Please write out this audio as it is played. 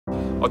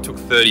I took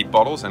 30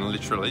 bottles, and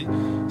literally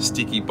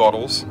sticky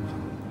bottles,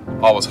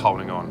 I was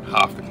holding on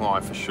half the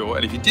climb for sure.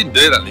 And if you didn't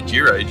do that in the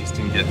Giro, you just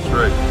didn't get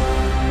through.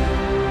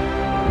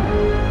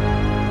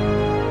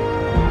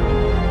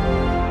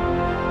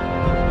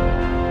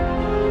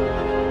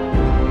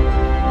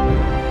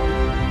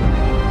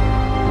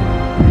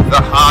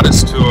 The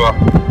hardest tour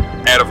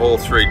out of all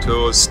 3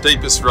 tours,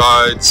 steepest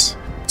roads,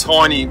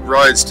 tiny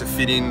roads to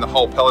fit in, the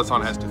whole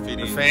peloton has to fit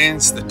in. The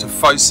fans, the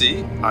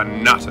Tifosi, are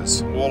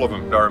nutters, all of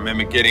them. I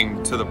remember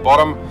getting to the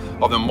bottom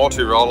of the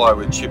Mortirolo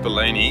with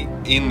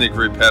Cipollini in the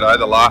gruppetto,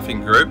 the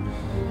laughing group.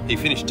 He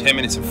finished 10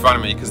 minutes in front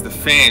of me because the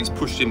fans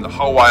pushed him the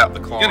whole way up the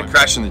climb. You're going to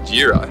crash in the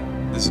Giro,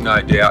 there's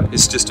no doubt.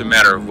 It's just a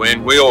matter of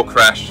when. We all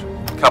crashed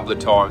a couple of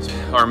times.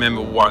 I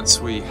remember once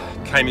we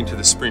came into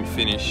the sprint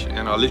finish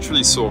and I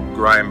literally saw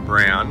Graham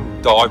Brown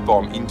dive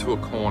bomb into a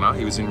corner.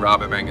 He was in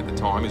Rabobank at the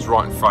time. He was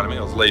right in front of me.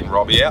 I was leading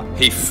Robbie out.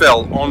 He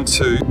fell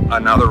onto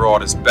another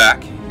rider's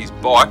back. His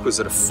bike was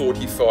at a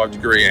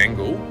 45-degree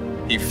angle.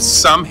 He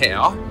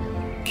somehow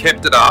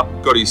kept it up,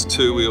 got his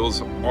 2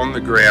 wheels on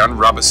the ground,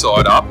 rubber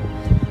side up,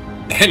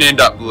 and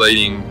ended up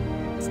leading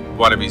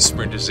one of his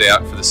sprinters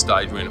out for the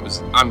stage win. It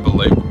was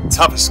unbelievable.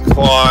 Toughest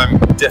climb,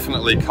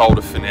 definitely Col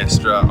de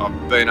Finestra.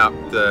 I've been up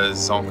the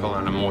Zonkel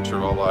and the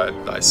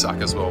Mortirolo. They suck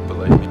as well,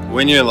 believe me.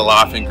 When you're in the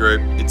laughing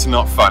group, it's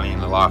not funny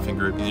in the laughing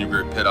group. In your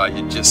gruppetto,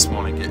 you just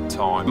want to get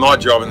time. My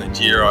job in the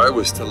Giro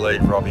was to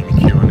lead Robbie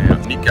McEwen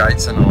out. Nick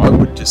Gates and I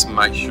would just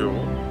make sure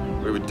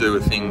we would do a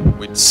thing,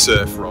 we'd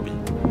surf Robbie.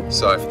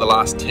 So for the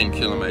last 10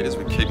 kilometres,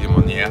 we'd keep him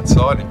on the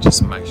outside and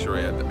just make sure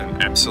he had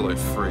an absolute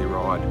free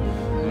ride.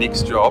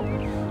 Nick's job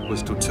was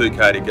still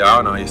 2k to go,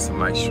 and I used to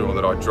make sure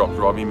that I dropped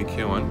Robbie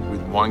McEwen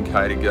with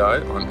 1k to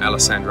go on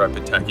Alessandro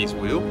Patacchi's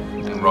wheel,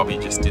 and Robbie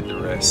just did the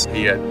rest.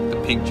 He had the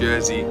pink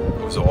jersey,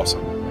 it was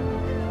awesome.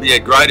 But yeah,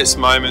 greatest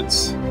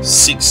moments,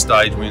 6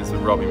 stage wins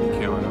with Robbie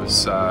McEwen.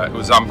 It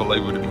was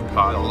unbelievable to be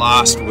part of the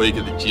last week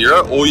of the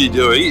Giro. All you're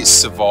doing is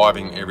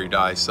surviving every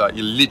day, so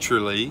you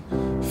literally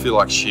feel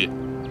like shit,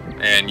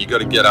 and you got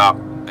to get up,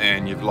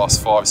 and you've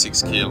lost 5 or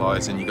 6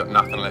 kilos and you've got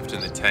nothing left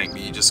in the tank,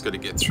 but you just got to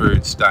get through,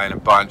 stay in a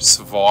bunch.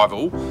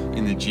 Survival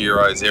in the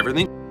Giro is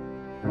everything.